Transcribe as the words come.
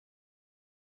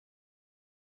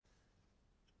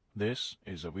This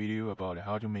is a video about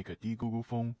how to make a deGoogle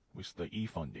phone with the E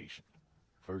Foundation.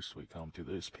 First, we come to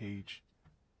this page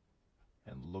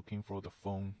and looking for the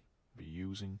phone we're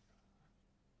using.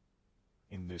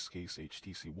 In this case,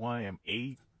 HTC One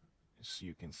M8. As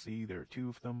you can see, there are two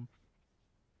of them.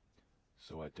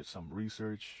 So I did some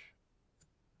research.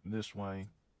 This one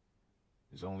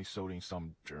is only sold in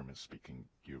some German-speaking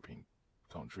European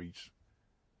countries.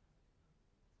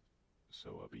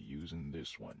 So I'll be using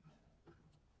this one.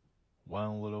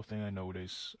 One little thing I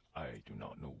noticed, I do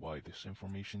not know why this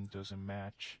information doesn't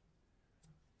match.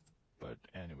 But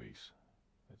anyways,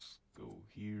 let's go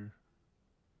here,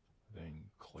 then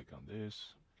click on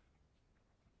this.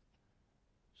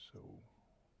 So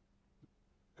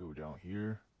go down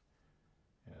here,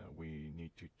 and we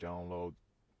need to download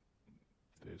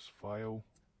this file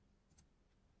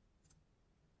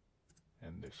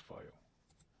and this file.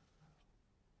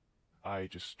 I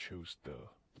just chose the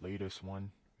latest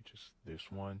one, which is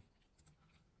this one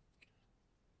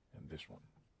and this one.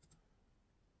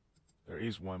 There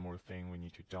is one more thing we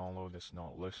need to download that's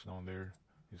not listed on there.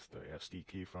 It's the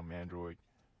SDK from Android,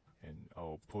 and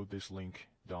I'll put this link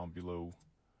down below.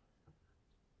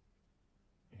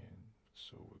 And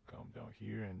so we'll come down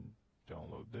here and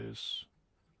download this.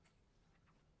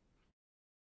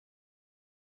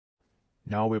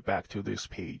 Now we're back to this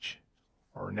page.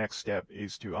 Our next step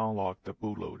is to unlock the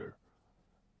bootloader.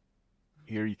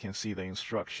 Here you can see the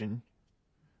instruction.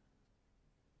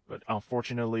 But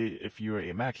unfortunately, if you're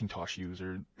a Macintosh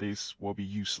user, this will be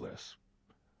useless.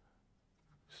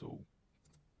 So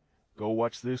go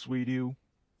watch this video.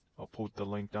 I'll put the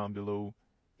link down below.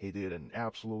 He did an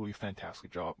absolutely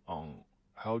fantastic job on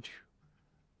how to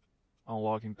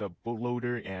unlocking the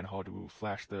bootloader and how to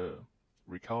flash the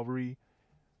recovery.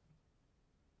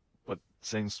 But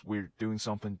since we're doing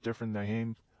something different than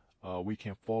him, we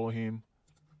can follow him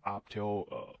up till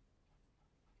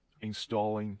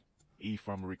installing E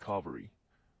from recovery.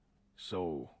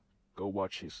 So go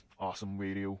watch his awesome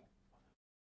video.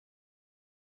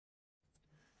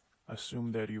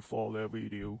 Assume that you follow that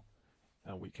video,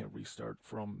 and we can restart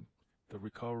from the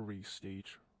recovery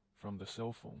stage from the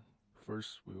cell phone.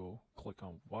 First, we'll click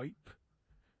on wipe.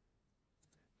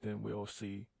 Then we'll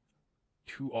see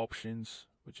two options,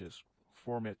 which is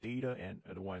format data and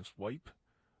advanced wipe.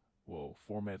 We'll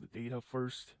format the data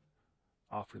first.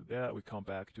 After that, we come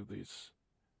back to this,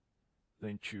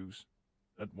 then choose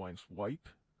advanced wipe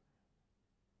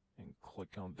and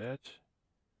click on that.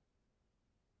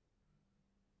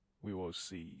 We will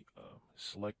see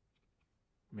select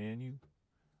menu.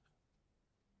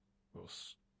 We'll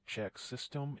check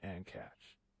system and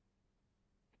cache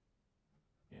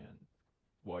and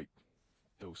wipe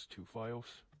those two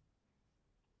files.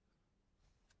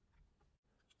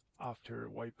 After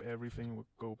wipe everything, we'll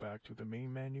go back to the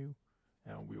main menu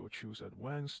and we will choose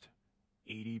advanced,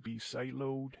 ADB site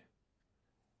load,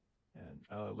 and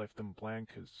I left them blank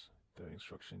because the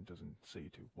instruction doesn't say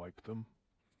to wipe them.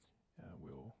 And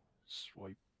we'll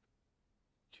swipe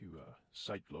to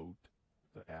site load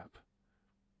the app.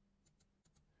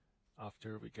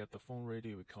 After we get the phone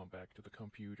ready, we come back to the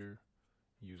computer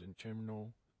using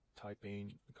terminal, type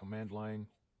in the command line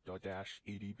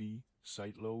 .-adb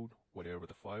site load, whatever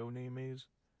the file name is,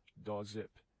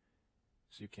 .zip.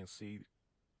 So you can see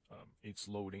it's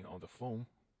loading on the phone.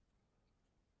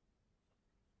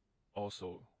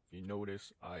 Also, if you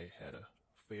notice, I had a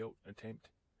failed attempt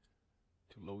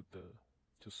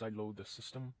to site load the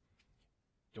system.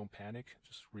 Don't panic,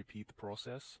 just repeat the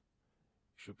process.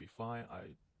 Should be fine.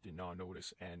 I did not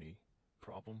notice any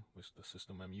problem with the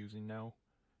system I'm using now,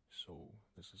 so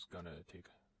this is gonna take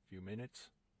a few minutes.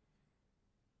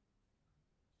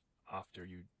 After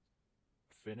you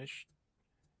finish,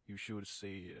 you should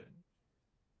see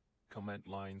command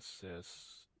line says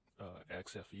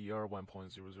XFER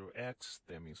 1.00x.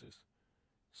 That means it's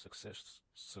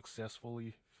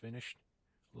successfully finished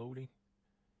loading,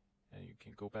 and you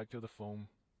can go back to the phone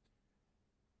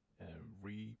and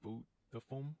reboot the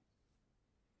phone.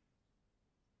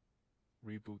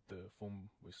 Reboot the phone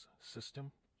with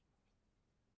system.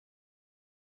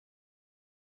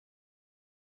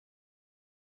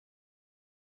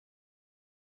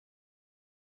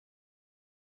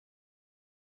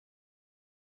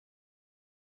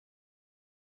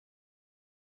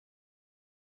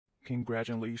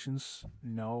 Congratulations,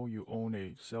 now you own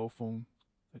a cell phone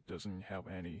that doesn't have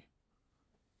any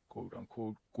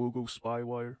quote-unquote Google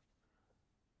spyware,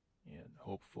 and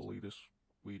hopefully this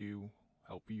video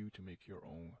help you to make your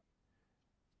own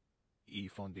E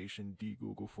Foundation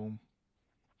deGoogle phone.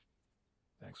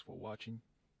 Thanks for watching.